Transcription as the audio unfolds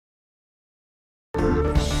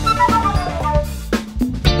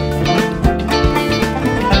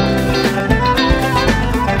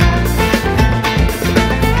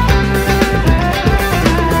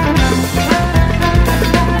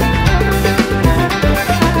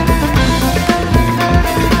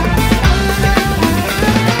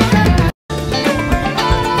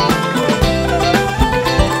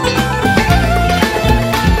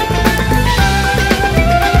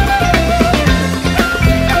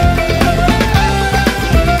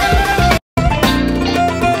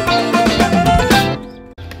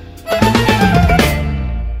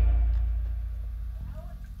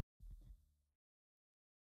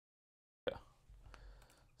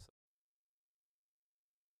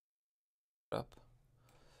Up.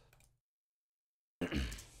 What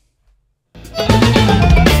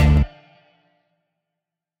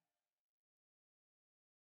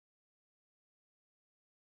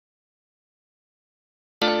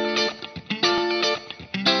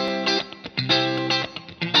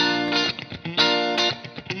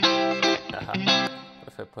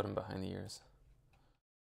if I put him behind the ears?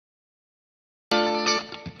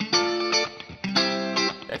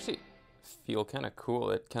 They actually feel kind of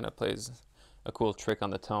cool. It kind of plays a cool trick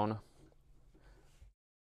on the tone.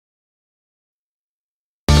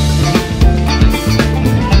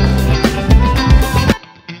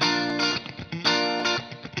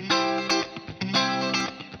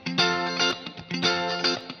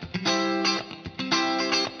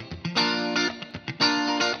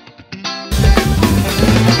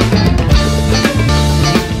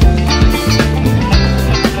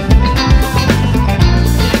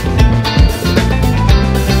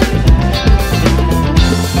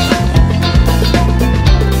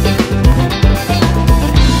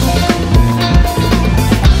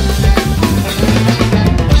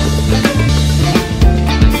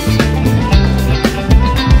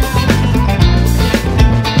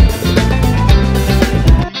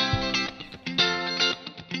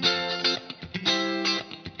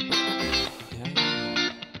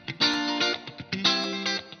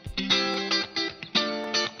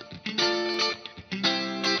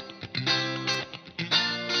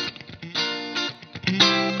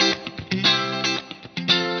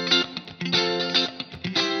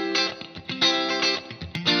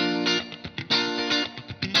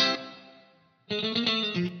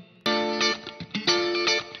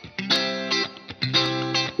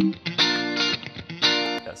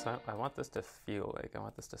 So I want this to feel like, I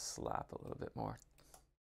want this to slap a little bit more.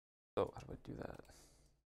 So how do I do that?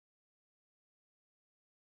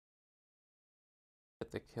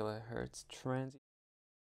 Get the kilohertz transient.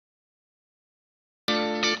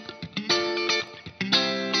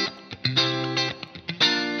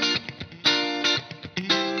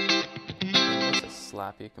 What's a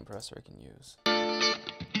slappy compressor I can use?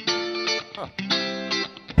 Oh.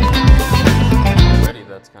 Already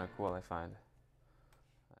that's kind of cool, I find.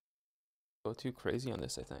 Go too crazy on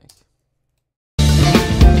this, I think.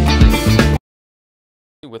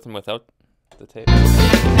 With and without the tape.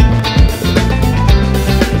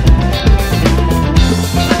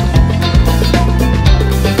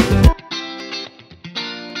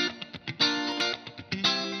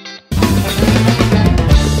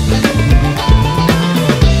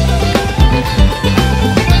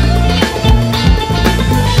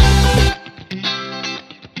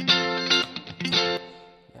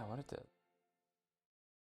 Yeah, what it did.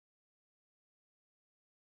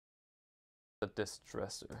 The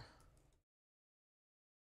distresser.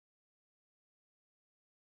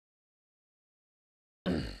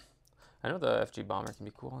 I know the FG bomber can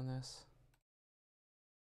be cool on this.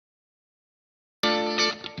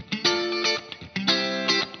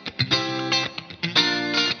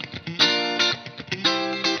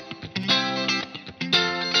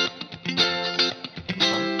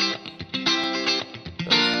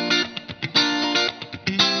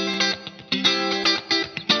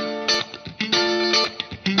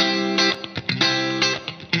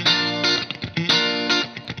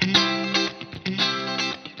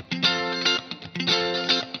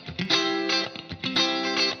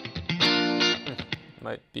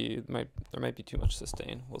 There might be too much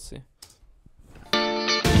sustain. We'll see.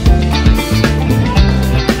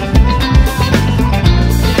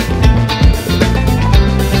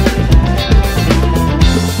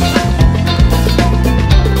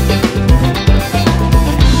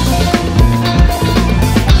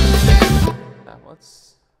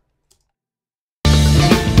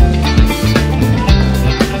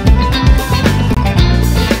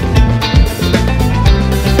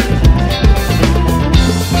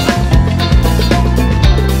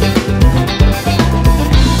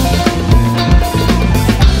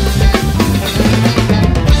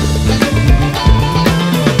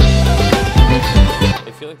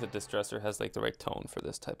 The distresser has like the right tone for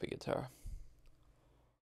this type of guitar.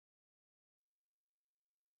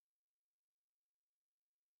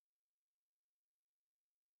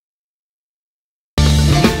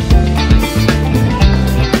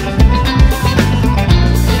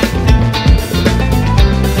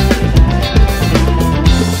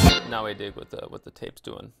 Now I dig what the tape's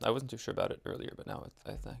doing. I wasn't too sure about it earlier, but now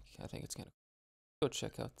I think it's gonna go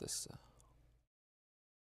check out this.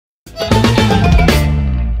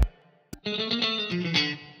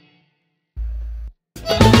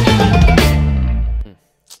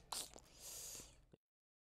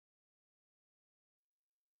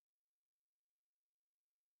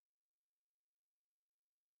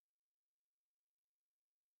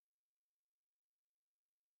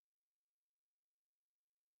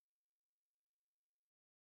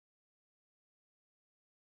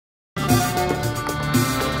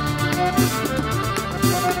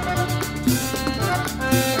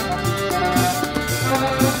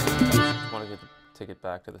 to get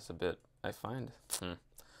back to this a bit. I find it's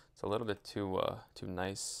a little bit too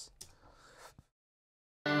nice.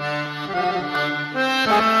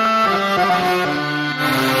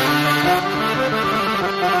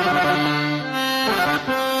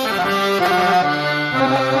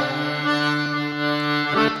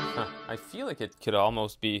 I feel like it could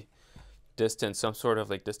almost be distant, some sort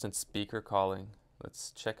of like distant speaker calling.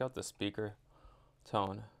 Let's check out the speaker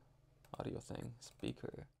tone, audio thing,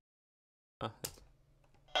 speaker.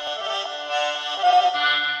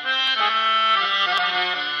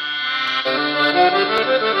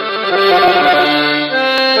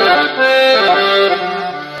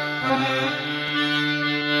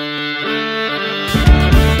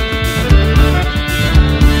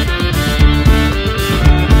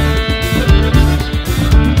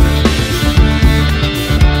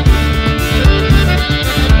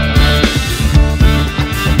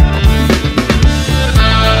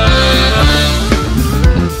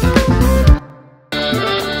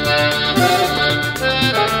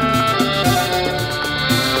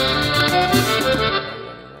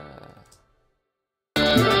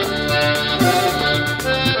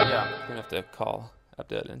 To call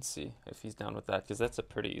Abdel and see if he's down with that, because that's a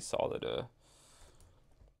pretty solid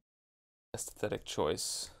aesthetic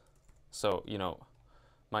choice. So, you know,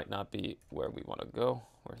 might not be where we want to go,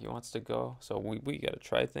 where he wants to go. So we got to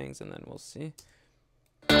try things and then we'll see.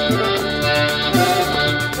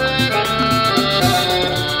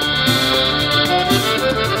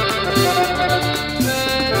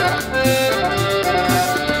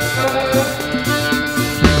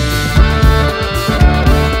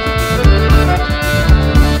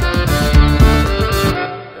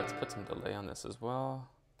 As well,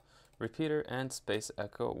 repeater and space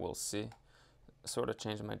echo, we'll see. Sort of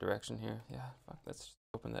changing my direction here. Yeah, fuck, let's just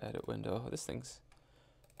open the edit window. This thing's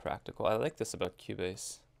practical. I like this about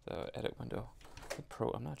Cubase, the edit window. The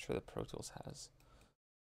Pro, I'm not sure the Pro Tools has.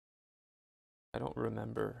 I don't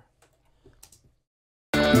remember.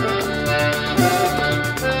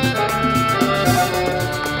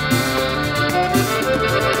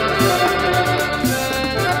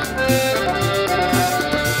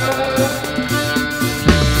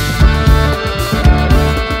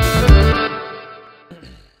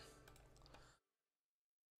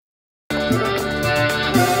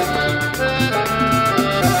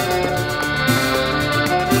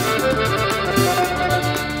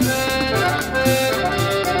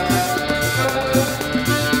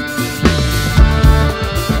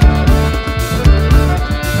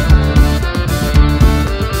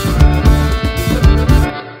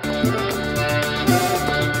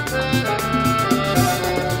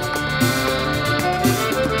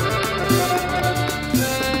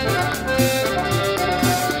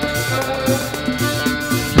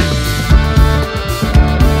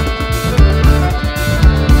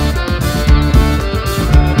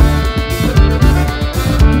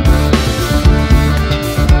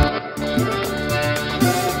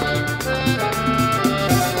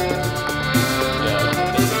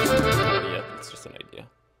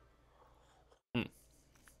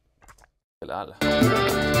 A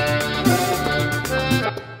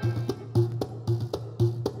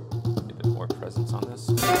bit more presence on this.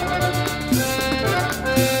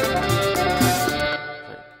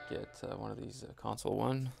 Get one of these console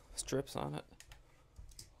 1 strips on it.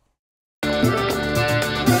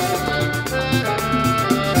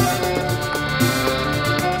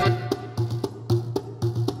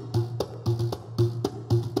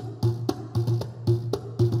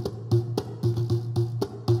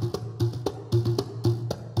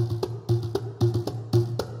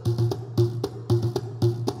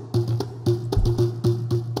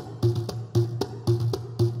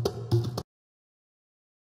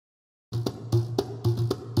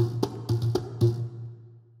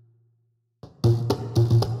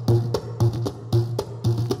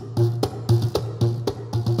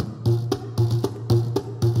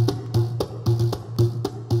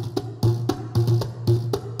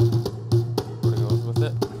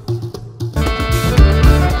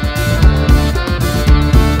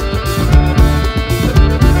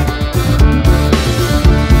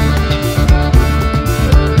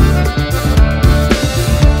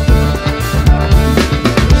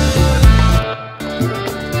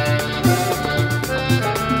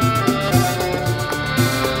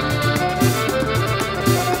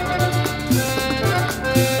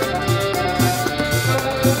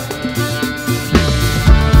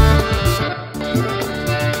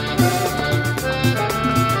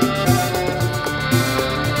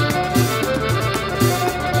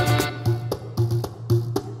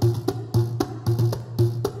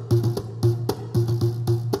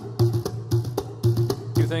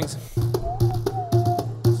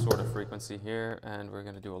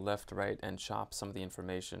 left, right, and chop some of the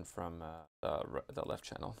information from the left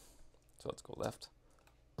channel. So let's go left.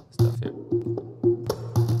 Stuff here.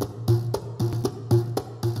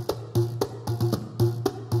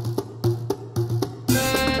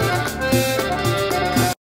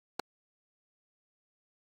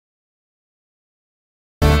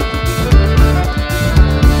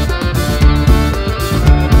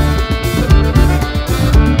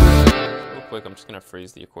 Real quick, I'm just gonna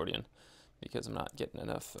freeze the accordion because I'm not getting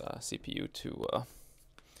enough CPU to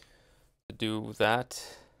do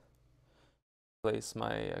that. Place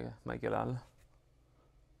my my Gelal.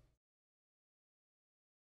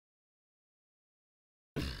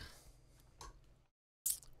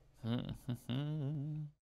 Yep.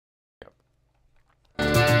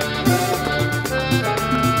 Probably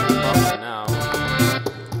now,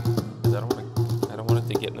 because I don't want it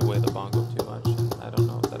to get in the way of the bongo too much. I don't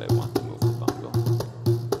know that I want to move the bongo.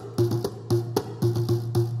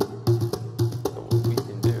 So what we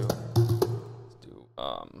can do is do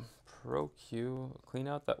Pro Q, clean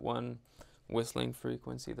out that one whistling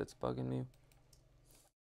frequency that's bugging me.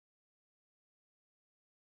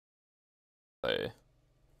 Play.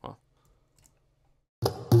 Huh.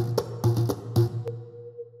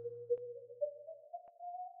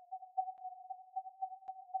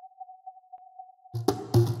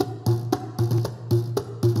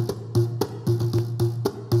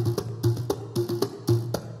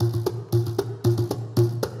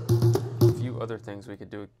 Other things we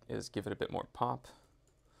could do is give it a bit more pop.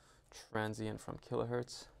 Transient from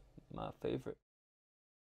kilohertz, my favorite.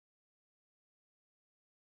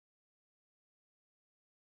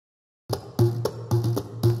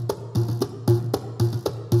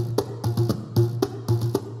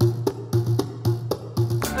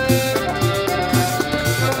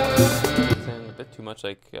 A bit too much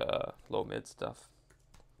like low mid stuff.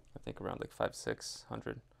 I think around like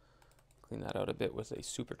 5-600. Clean that out a bit with a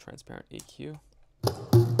super transparent EQ.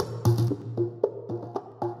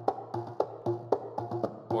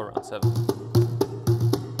 Or around 7.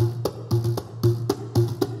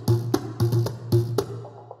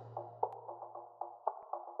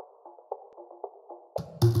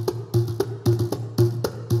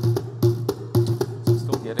 So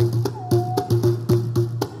still getting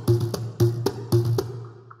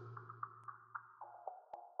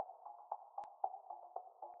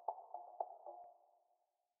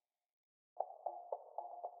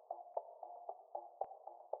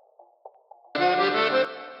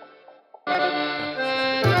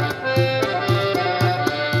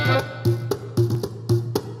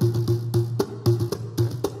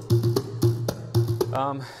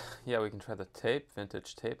yeah, we can try the tape,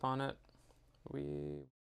 vintage tape on it. We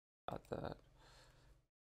got that.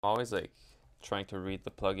 I'm always like trying to read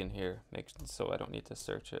the plugin here, so I don't need to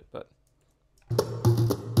search it, but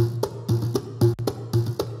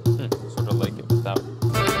sort of like it without.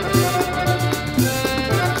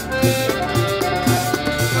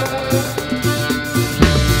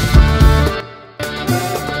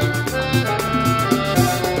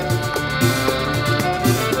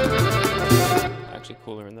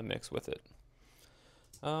 Cooler in the mix with it.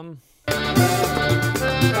 Let's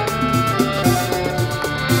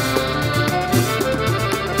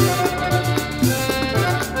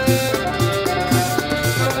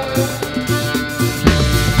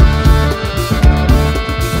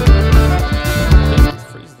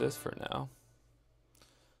freeze this for now.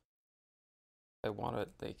 I want to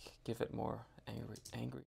like give it more angry.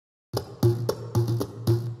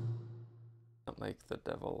 Don't like the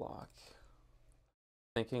devil lock.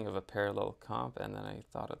 Thinking of a parallel comp, and then I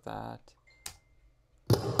thought of that.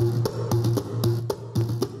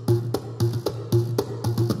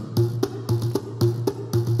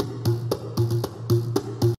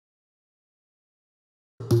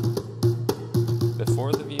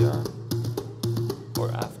 Before the VR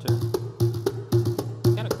or after?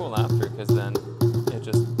 Kind of cool after, because then it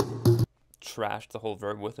just trashed the whole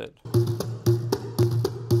verb with it.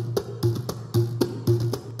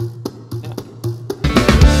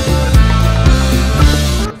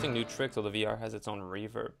 New trick, so the VR has its own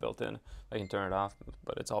reverb built in. I can turn it off,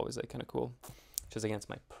 but it's always like kind of cool. Just against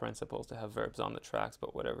my principles to have verbs on the tracks,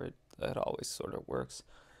 but whatever, it always sort of works.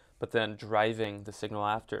 But then driving the signal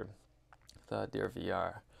after the Dear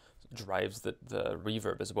VR drives the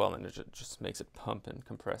reverb as well, and it just makes it pump and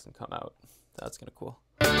compress and come out. That's kind of cool.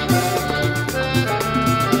 I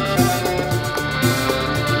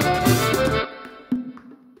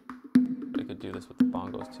could do this with the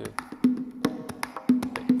bongos too.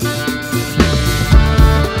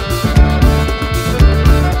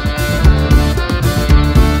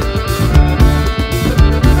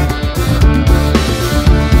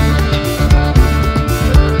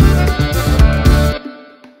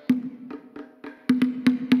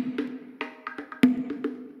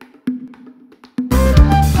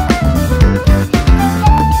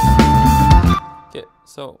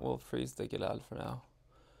 So we'll freeze the Gilal for now.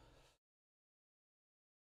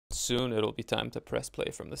 Soon it'll be time to press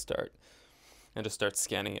play from the start and just start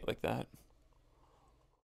scanning it like that.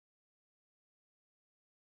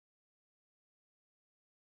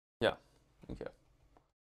 Yeah, okay.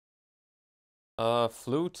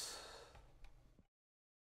 Flute.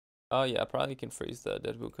 Oh yeah, probably can freeze the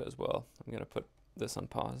dead buka as well. I'm gonna put this on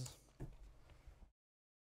pause.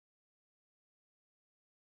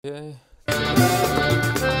 Okay.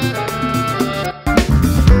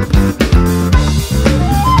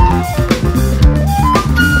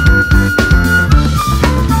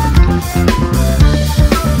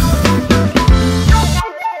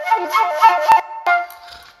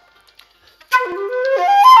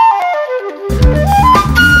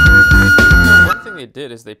 They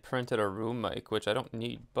did is they printed a room mic, which I don't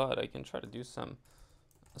need, but I can try to do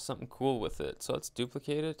something cool with it. So let's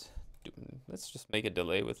duplicate it. Let's just make a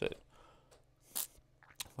delay with it.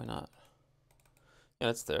 Why not?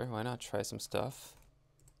 Yeah, it's there. Why not try some stuff?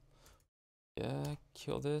 Yeah,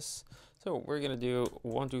 kill this. So we're gonna do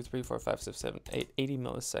 1, 2, 3, 4, 5, 6, 7, 8, 80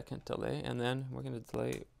 millisecond delay, and then we're gonna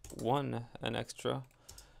delay an extra,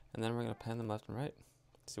 and then we're gonna pan them left and right.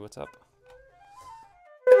 See what's up.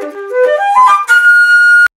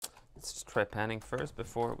 Let's just try panning first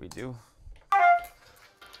before we do.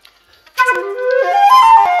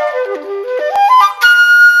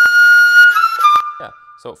 Yeah,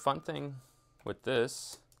 so fun thing with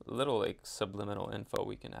this, little like subliminal info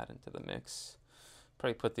we can add into the mix.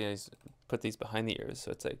 Probably put these behind the ears, so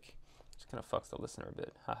it's like, just kind of fucks the listener a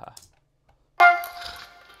bit, haha.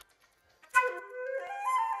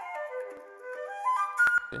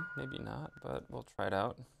 Maybe not, but we'll try it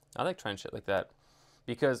out. I like trying shit like that.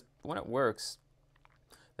 Because when it works,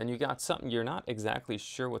 then you got something, you're not exactly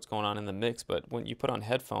sure what's going on in the mix, but when you put on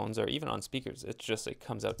headphones or even on speakers, it just like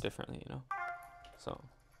comes out differently, you know? So.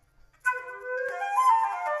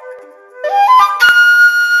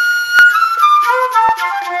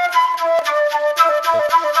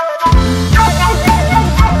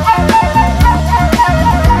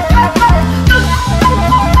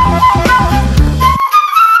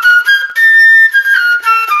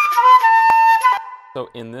 So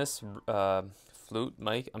in this flute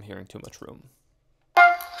mic, I'm hearing too much room. So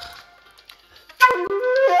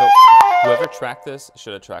whoever tracked this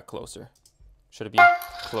should have tracked closer. Should have been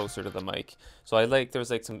closer to the mic. So there's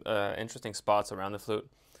like some interesting spots around the flute.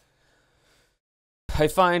 I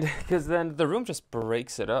find, because then the room just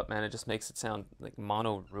breaks it up, man. It just makes it sound like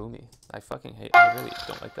mono roomy. I fucking hate, I really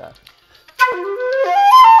don't like that.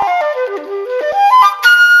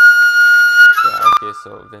 Yeah, okay,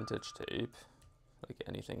 so vintage tape. Like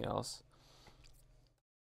anything else.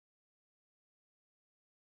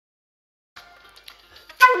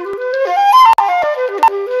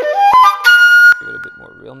 Give it a bit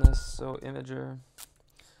more realness. So imager,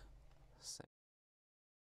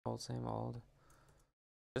 same old.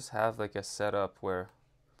 Just have like a setup where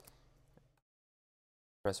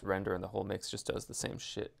press render and the whole mix just does the same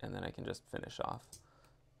shit, and then I can just finish off.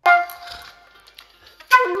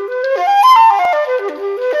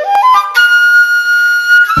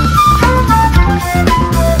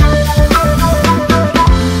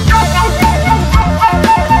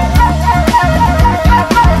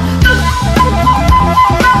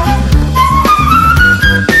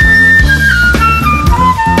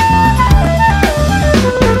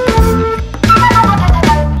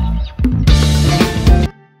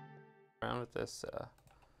 With this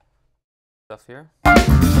stuff here.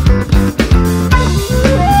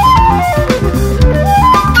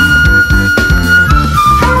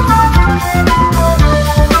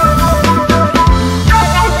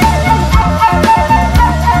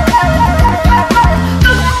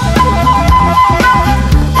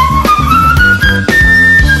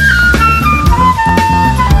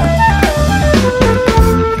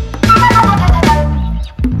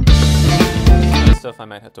 I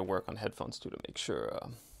might have to work on headphones too to make sure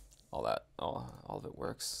all of it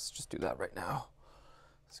works. Let's just do that right now.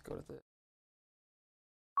 Let's go to the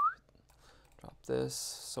drop this.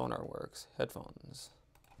 Sonar works. Headphones.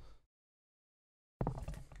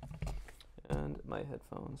 And my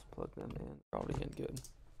headphones, plug them in. Probably in good.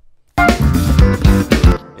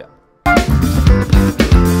 Yeah.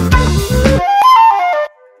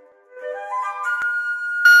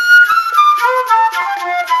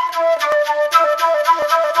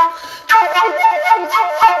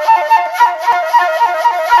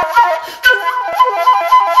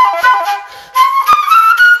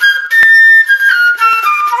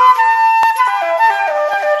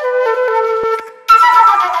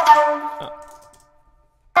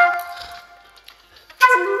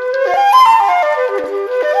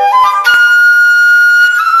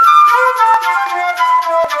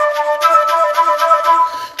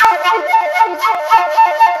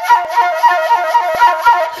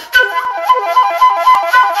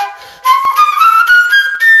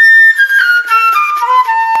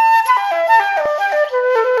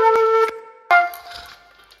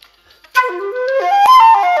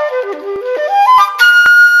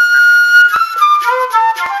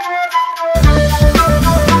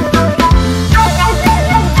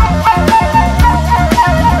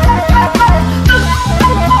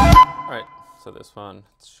 this one.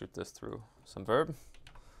 Let's shoot this through some verb.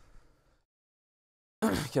 You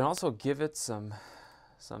can also give it some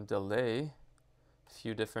delay, a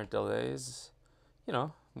few different delays. You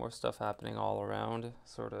know, more stuff happening all around.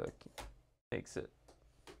 Sort of makes it.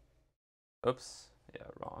 Oops, yeah,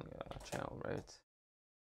 wrong channel, right?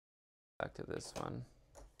 Back to this one.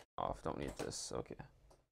 Off, don't need this. Okay.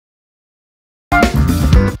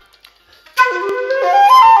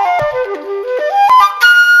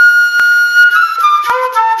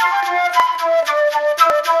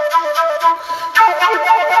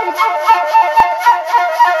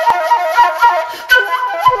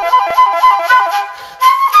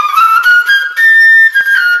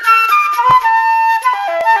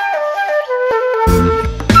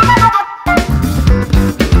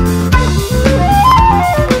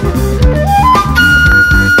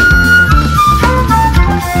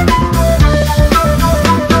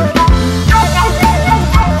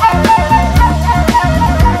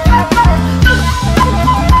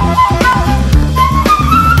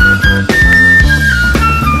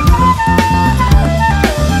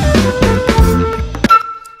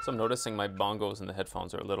 Noticing my bongos in the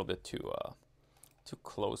headphones are a little bit too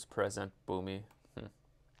close, present, boomy. From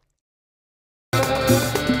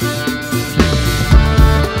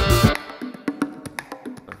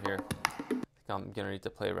here, I'm gonna need to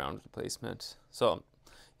play around with the placement. So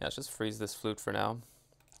yeah, let's just freeze this flute for now.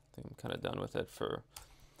 I think I'm kind of done with it for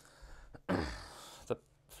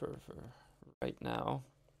for right now.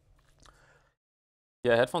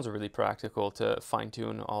 Yeah, headphones are really practical to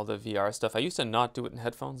fine-tune all the VR stuff. I used to not do it in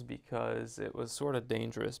headphones because it was sort of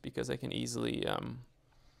dangerous, because I can easily,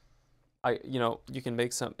 you know, you can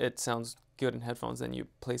make it sounds good in headphones, then you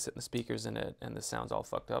place it in the speakers in it, and the sound's all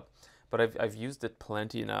fucked up. But I've used it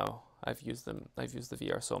plenty now. I've used the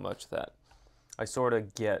VR so much that I sort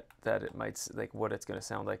of get that it might, like, what it's gonna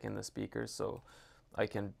sound like in the speakers, so I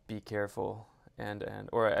can be careful.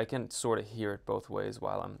 Or I can sort of hear it both ways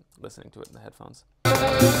while I'm listening to it in the headphones.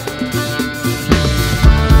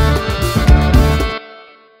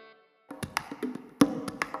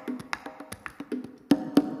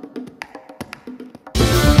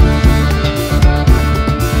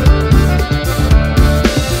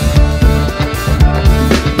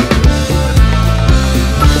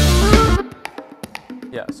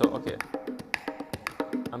 Yeah, so okay.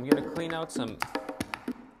 I'm gonna clean out some.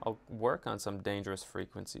 I'll work on some dangerous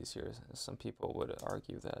frequencies here. Some people would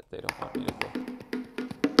argue that they don't want me to go.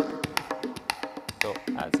 So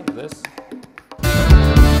add some of this.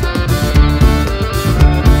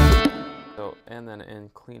 So, and then in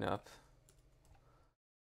cleanup.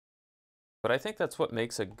 But I think that's what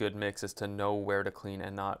makes a good mix, is to know where to clean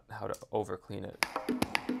and not how to over clean it.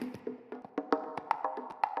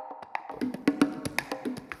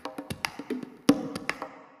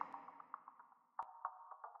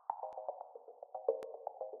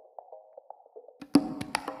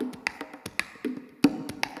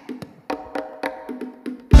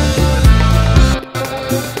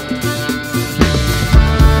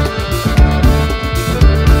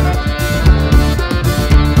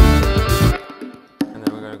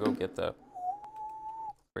 The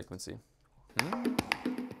frequency.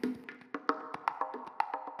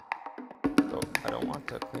 So I don't want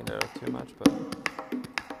to clean it out too much, but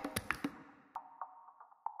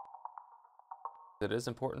it is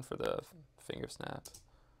important for the finger snap.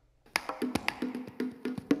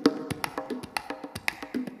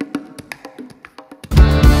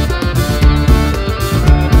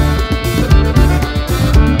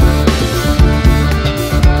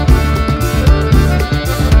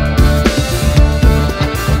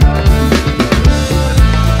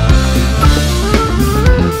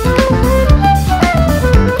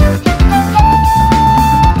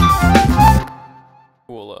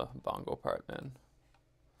 Bongo part, man.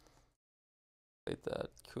 Played that.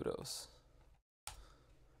 Kudos.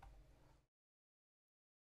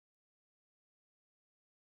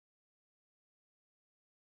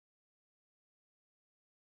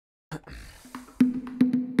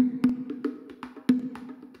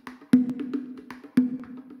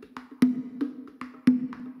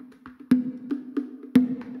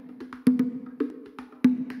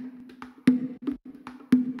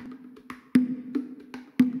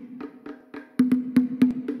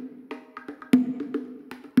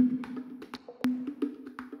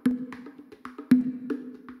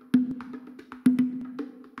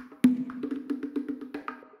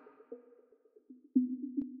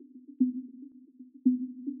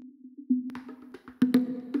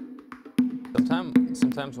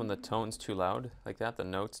 Sometimes when the tone's too loud, like that, the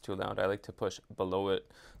note's too loud, I like to push below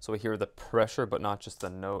it so I hear the pressure but not just the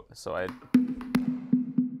note. So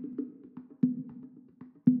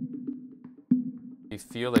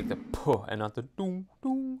feel like the puh and not the doom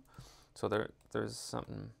doom. So there's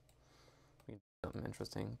something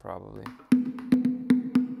interesting probably.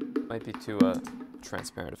 Might be too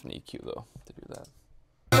transparent of an EQ though to do that.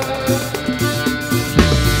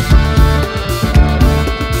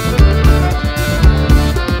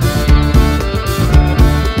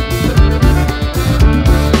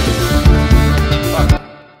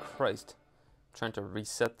 Christ. I'm trying to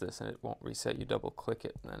reset this and it won't reset. You double click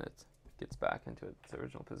it and then it gets back into its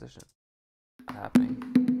original position. What's happening?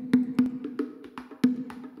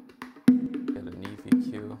 Get a Neve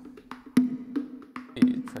EQ.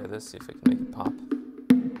 Maybe try this, see if I can make it pop.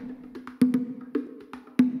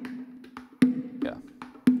 Yeah.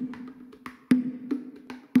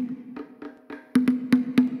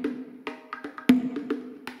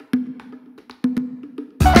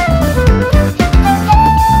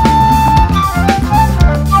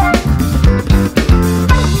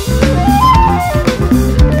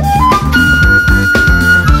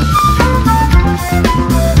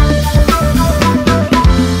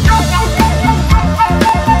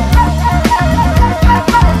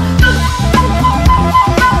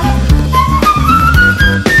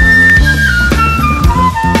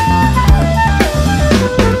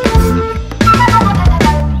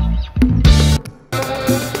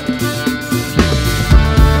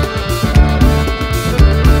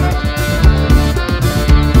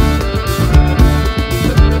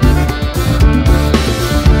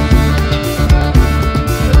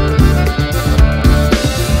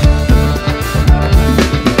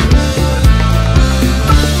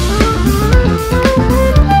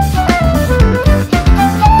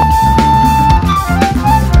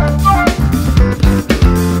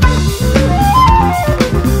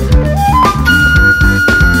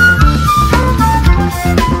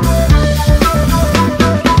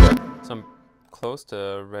 Close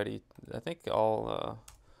to ready. I think what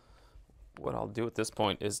I'll do at this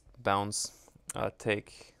point is bounce a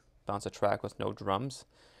track with no drums,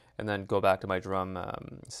 and then go back to my drum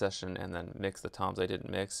session and then mix the toms I didn't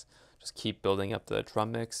mix. Just keep building up the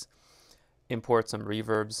drum mix, import some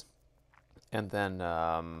reverbs, and then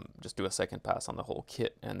just do a second pass on the whole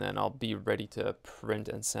kit, and then I'll be ready to print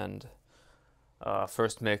and send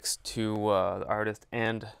first mix to the artist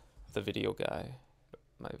and the video guy,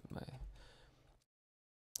 my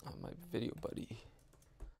video buddy,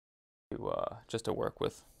 to just to work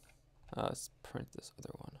with. Let's print this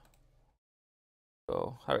other one.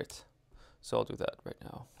 So, all right, so I'll do that right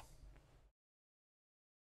now.